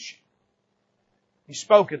of fishing. He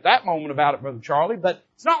spoke at that moment about it, Brother Charlie, but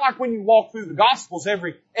it's not like when you walk through the Gospels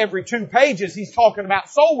every 2 pages, He's talking about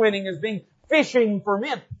soul winning as being fishing for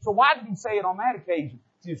men. So why did He say it on that occasion?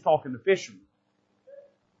 He was talking to fishermen.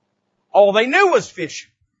 All they knew was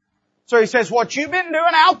fishing. So He says, what you've been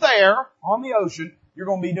doing out there on the ocean, you're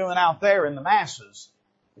going to be doing out there in the masses.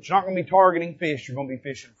 But you're not going to be targeting fish, you're going to be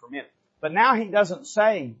fishing for men. But now He doesn't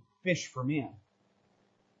say fish for men.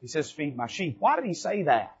 He says, feed my sheep. Why did He say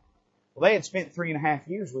that? Well, they had spent 3.5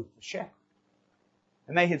 years with the shepherd.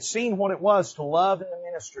 And they had seen what it was to love and to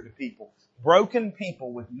minister to people. Broken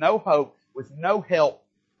people with no hope, with no help,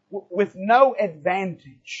 with no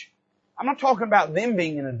advantage. I'm not talking about them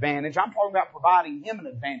being an advantage. I'm talking about providing Him an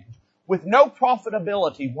advantage. With no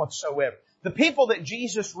profitability whatsoever. The people that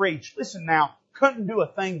Jesus reached, listen now, couldn't do a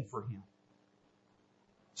thing for Him.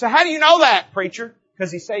 So how do you know that, preacher?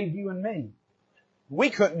 Because He saved you and me. We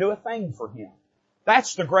couldn't do a thing for Him.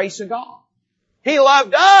 That's the grace of God. He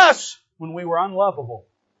loved us when we were unlovable.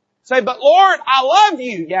 Say, but Lord, I love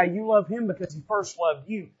you. Yeah, you love Him because He first loved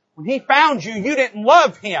you. When He found you, you didn't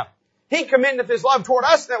love Him. He commendeth His love toward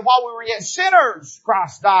us that while we were yet sinners,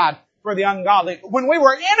 Christ died for the ungodly. When we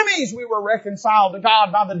were enemies, we were reconciled to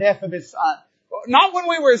God by the death of His Son. Not when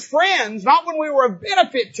we were His friends, not when we were of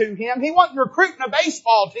benefit to Him. He wasn't recruiting a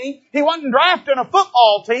baseball team. He wasn't drafting a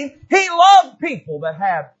football team. He loved people that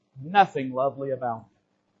had nothing lovely about them.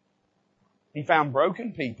 He found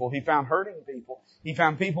broken people. He found hurting people. He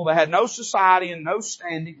found people that had no society and no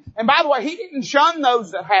standing. And by the way, He didn't shun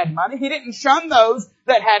those that had money. He didn't shun those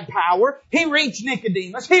that had power. He reached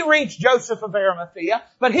Nicodemus. He reached Joseph of Arimathea.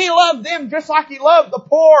 But He loved them just like He loved the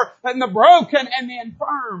poor and the broken and the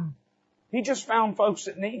infirm. He just found folks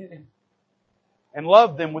that needed Him and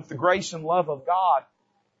loved them with the grace and love of God.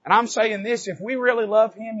 And I'm saying this, if we really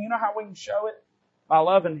love Him, you know how we can show it? By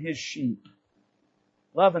loving His sheep.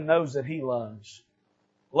 Loving those that He loves.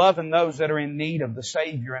 Loving those that are in need of the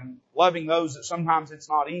Savior, and loving those that sometimes it's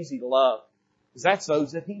not easy to love, because that's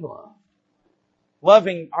those that He loved.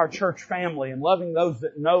 Loving our church family and loving those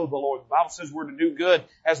that know the Lord. The Bible says we're to do good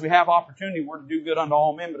as we have opportunity. We're to do good unto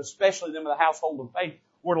all men, but especially them of the household of faith.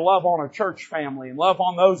 We're to love on our church family and love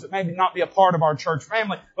on those that maybe not be a part of our church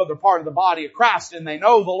family, but they're part of the body of Christ and they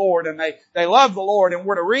know the Lord and they love the Lord, and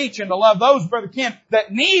we're to reach and to love those, Brother Ken,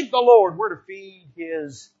 that need the Lord. We're to feed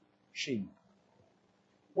His sheep.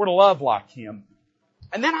 We're to love like Him.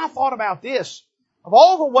 And then I thought about this. Of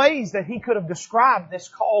all the ways that He could have described this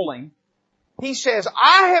calling, He says,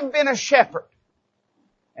 I have been a shepherd,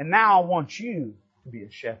 and now I want you to be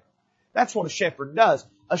a shepherd. That's what a shepherd does.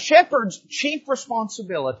 A shepherd's chief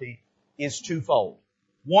responsibility is twofold.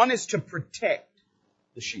 One is to protect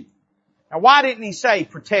the sheep. Now, why didn't He say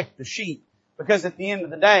protect the sheep? Because at the end of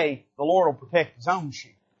the day, the Lord will protect His own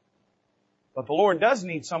sheep. But the Lord does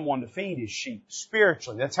need someone to feed His sheep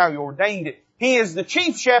spiritually. That's how He ordained it. He is the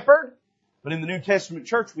chief shepherd, but in the New Testament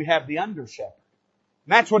church we have the under shepherd.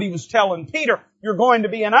 And that's what He was telling Peter. You're going to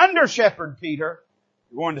be an under shepherd, Peter.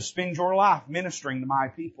 You're going to spend your life ministering to my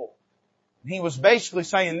people. And He was basically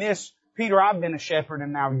saying this, Peter, I've been a shepherd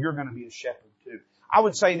and now you're going to be a shepherd too. I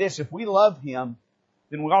would say this, if we love Him,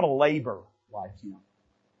 then we ought to labor like Him.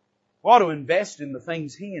 We ought to invest in the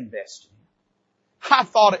things He invested in. I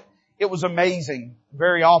thought it was amazing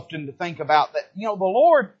very often to think about that. You know, the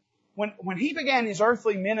Lord, when He began His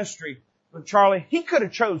earthly ministry with Charlie, He could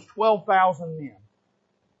have chose 12,000 men.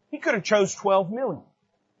 He could have chose 12 million.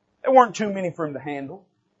 There weren't too many for Him to handle.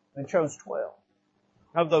 They chose 12.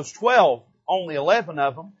 Of those 12, only 11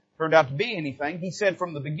 of them turned out to be anything. He said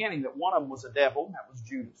from the beginning that one of them was a devil, and that was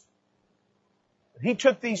Judas. But He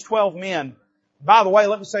took these 12 men. By the way,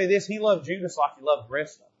 let me say this, He loved Judas like He loved the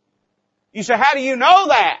rest of them. You say, how do you know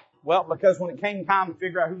that? Well, because when it came time to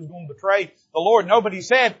figure out who was going to betray the Lord, nobody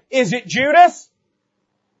said, is it Judas?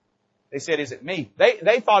 They said, is it me?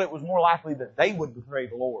 They thought it was more likely that they would betray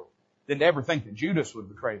the Lord than to ever think that Judas would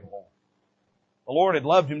betray the Lord. The Lord had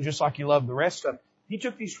loved him just like He loved the rest of them. He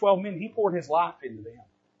took these 12 men, He poured His life into them.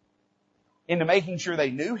 Into making sure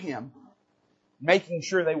they knew Him, making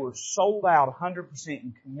sure they were sold out 100%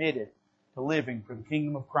 and committed to living for the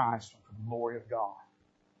kingdom of Christ and for the glory of God.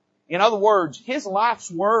 In other words, His life's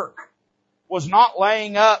work was not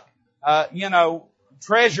laying up,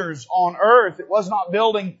 treasures on earth. It was not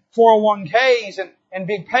building 401ks and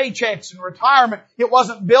big paychecks and retirement. It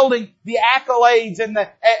wasn't building the accolades and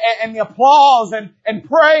the applause and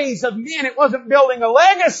praise of men. It wasn't building a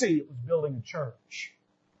legacy. It was building a church.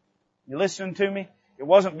 You listening to me? It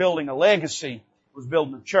wasn't building a legacy. It was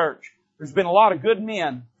building a church. There's been a lot of good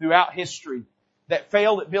men throughout history that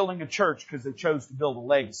failed at building a church because they chose to build a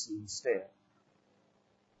legacy instead.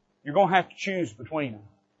 You're going to have to choose between them.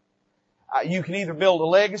 You can either build a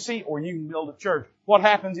legacy or you can build a church. What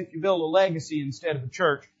happens if you build a legacy instead of a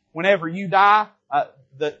church? Whenever you die,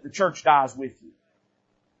 the church dies with you.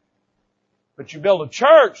 But you build a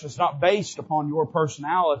church that's not based upon your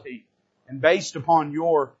personality and based upon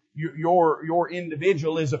your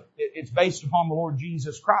individualism. It's based upon the Lord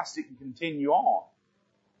Jesus Christ. It can continue on.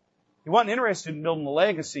 He wasn't interested in building a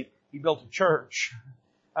legacy. He built a church.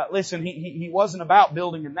 Listen, he wasn't about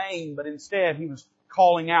building a name, but instead He was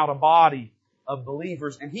calling out a body of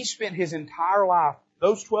believers. And He spent His entire life,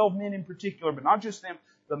 those 12 men in particular, but not just them,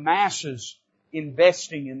 the masses,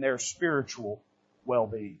 investing in their spiritual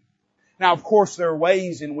well-being. Now, of course, there are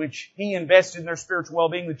ways in which He invested in their spiritual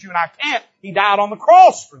well-being that you and I can't. He died on the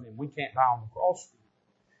cross for them. We can't die on the cross for them.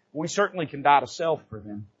 We certainly can die to self for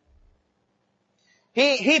them.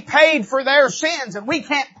 He paid for their sins, and we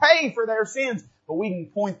can't pay for their sins, but we can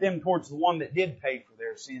point them towards the one that did pay for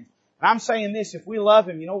their sins. And I'm saying this, if we love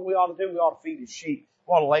Him, you know what we ought to do? We ought to feed His sheep.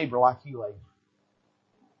 We ought to labor like He labored.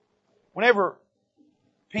 Whenever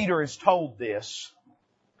Peter is told this,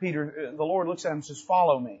 the Lord looks at him and says,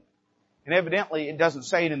 "Follow me." And evidently, it doesn't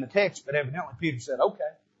say it in the text, but evidently Peter said,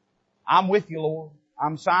 "Okay, I'm with you, Lord.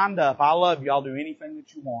 I'm signed up. I love you. I'll do anything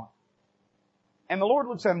that you want." And the Lord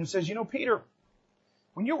looks at him and says, "You know, Peter,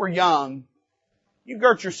 when you were young, you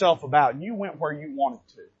girt yourself about and you went where you wanted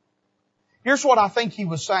to." Here's what I think He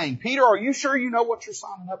was saying. Peter, are you sure you know what you're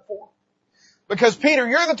signing up for? Because Peter,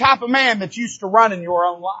 you're the type of man that used to run in your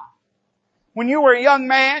own life. When you were a young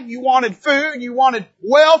man, you wanted food, you wanted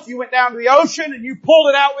wealth, you went down to the ocean and you pulled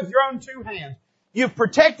it out with your own two hands. You've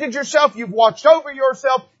protected yourself, you've watched over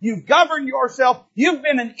yourself, you've governed yourself, you've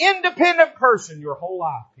been an independent person your whole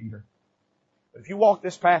life, Peter. But if you walk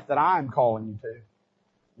this path that I'm calling you to,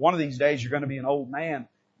 one of these days you're going to be an old man.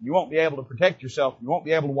 You won't be able to protect yourself. You won't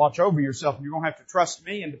be able to watch over yourself. And you're going to have to trust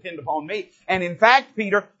me and depend upon me. And in fact,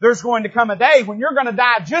 Peter, there's going to come a day when you're going to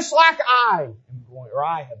die just like I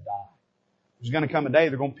have died. There's going to come a day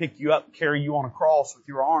they're going to pick you up and carry you on a cross with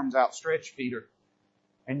your arms outstretched, Peter.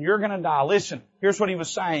 And you're going to die. Listen, here's what he was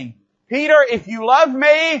saying. Peter, if you love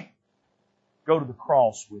me, go to the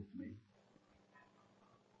cross with me.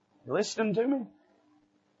 You listening to me?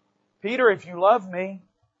 Peter, if you love me,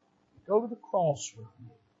 go to the cross with me.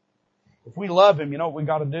 If we love Him, you know what we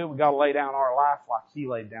got to do? We got to lay down our life like He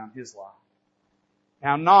laid down His life.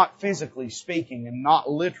 Now, not physically speaking and not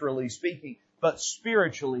literally speaking, but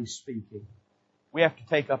spiritually speaking. We have to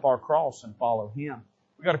take up our cross and follow Him.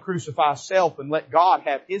 We've got to crucify self and let God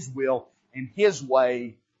have His will and His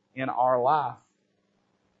way in our life.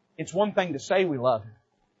 It's one thing to say we love Him.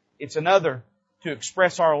 It's another to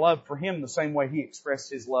express our love for Him the same way He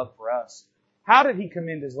expressed His love for us. How did He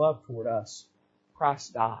commend His love toward us?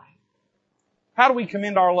 Christ died. How do we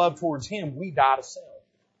commend our love towards Him? We die to self.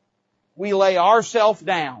 We lay ourselves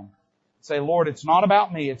down. Say, Lord, it's not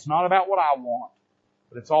about me. It's not about what I want.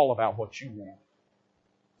 But it's all about what You want.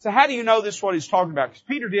 So how do you know this is what he's talking about? Because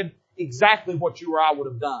Peter did exactly what you or I would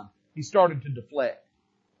have done. He started to deflect.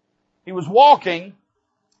 He was walking,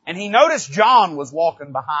 and he noticed John was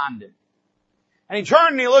walking behind him. And he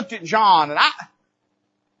turned and he looked at John, and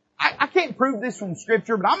I can't prove this from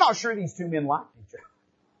Scripture, but I'm not sure these two men liked each other.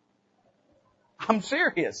 I'm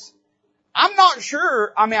serious. I'm not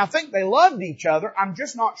sure. I think they loved each other. I'm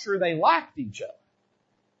just not sure they liked each other.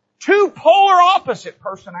 Two polar opposite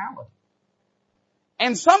personalities.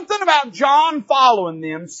 And something about John following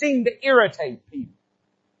them seemed to irritate people.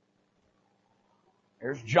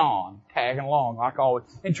 There's John tagging along like always.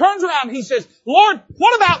 And turns around and he says, Lord,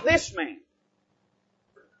 what about this man?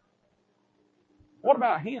 What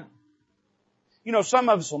about him? You know, some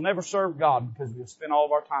of us will never serve God because we'll spend all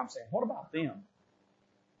of our time saying, what about them?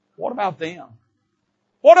 What about them?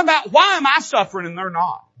 Why am I suffering and they're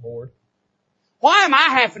not, Lord? Why am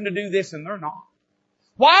I having to do this and they're not?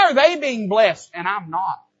 Why are they being blessed and I'm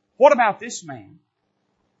not? What about this man?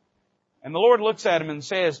 And the Lord looks at him and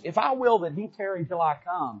says, if I will that he tarry till I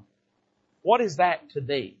come, what is that to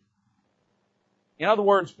thee? In other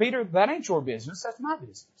words, Peter, that ain't your business, that's my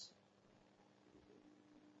business.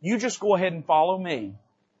 You just go ahead and follow me.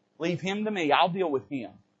 Leave him to me, I'll deal with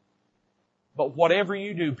him. But whatever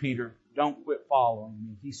you do, Peter, don't quit following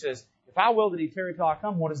me. He says, if I will that he tarry till I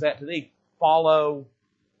come, what is that to thee? Follow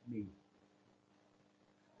me.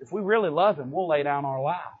 If we really love him, we'll lay down our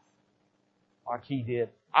life like he did.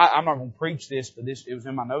 I'm not going to preach this, but it was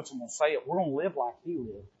in my notes. I'm going to say it. We're going to live like he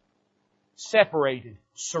lived. Separated,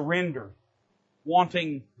 surrendered,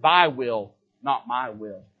 wanting thy will, not my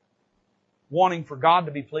will. Wanting for God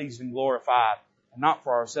to be pleased and glorified, and not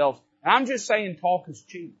for ourselves. And I'm just saying talk is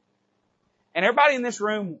cheap. And everybody in this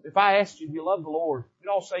room, if I asked you, do you love the Lord? You'd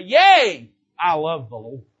all say, yay, I love the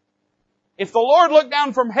Lord. If the Lord looked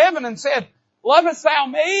down from heaven and said, lovest thou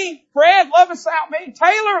me? Fred, lovest thou me?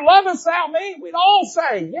 Taylor, lovest thou me? We'd all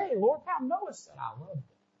say, yea, Lord, thou knowest that I love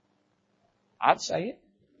thee. I'd say it.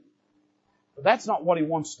 But that's not what he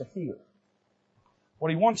wants to hear.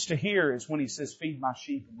 What he wants to hear is when he says, feed my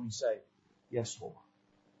sheep, and we say, yes, Lord.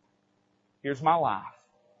 Here's my life.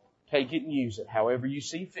 Take it and use it however you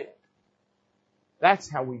see fit. That's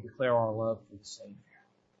how we declare our love for the Savior.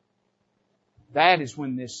 That is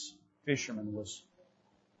when this fisherman was,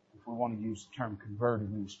 if we want to use the term converted,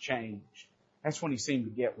 he was changed. That's when he seemed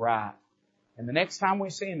to get right. And the next time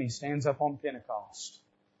we see him, he stands up on Pentecost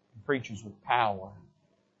and preaches with power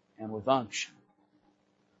and with unction.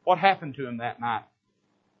 What happened to him that night?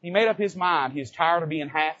 He made up his mind. He was tired of being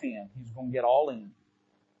half in. He was going to get all in.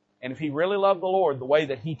 And if he really loved the Lord the way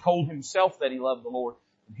that he told himself that he loved the Lord,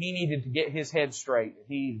 he needed to get his head straight.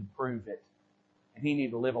 He needed to prove it. And he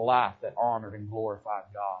needed to live a life that honored and glorified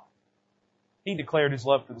God. He declared his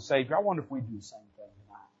love for the Savior. I wonder if we do the same thing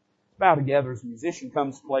tonight. bow together as the musician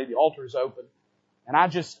comes to play. The altar is open. And I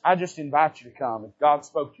just invite you to come. If God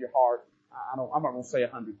spoke to your heart, I'm not going to say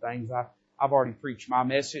 100 things. I've already preached my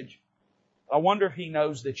message. I wonder if He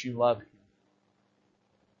knows that you love Him.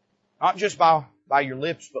 Not just by your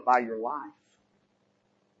lips, but by your life.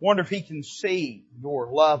 I wonder if He can see your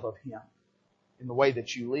love of Him in the way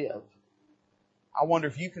that you live. I wonder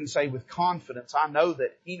if you can say with confidence, I know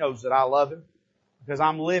that He knows that I love Him because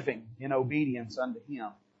I'm living in obedience unto Him.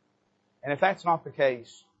 And if that's not the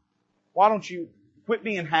case, why don't you quit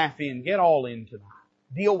being half in, get all in tonight.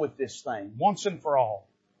 Deal with this thing once and for all.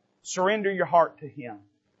 Surrender your heart to Him.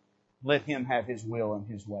 Let Him have His will and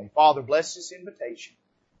His way. Father, bless this invitation.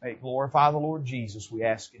 May it glorify the Lord Jesus. We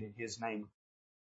ask it in His name.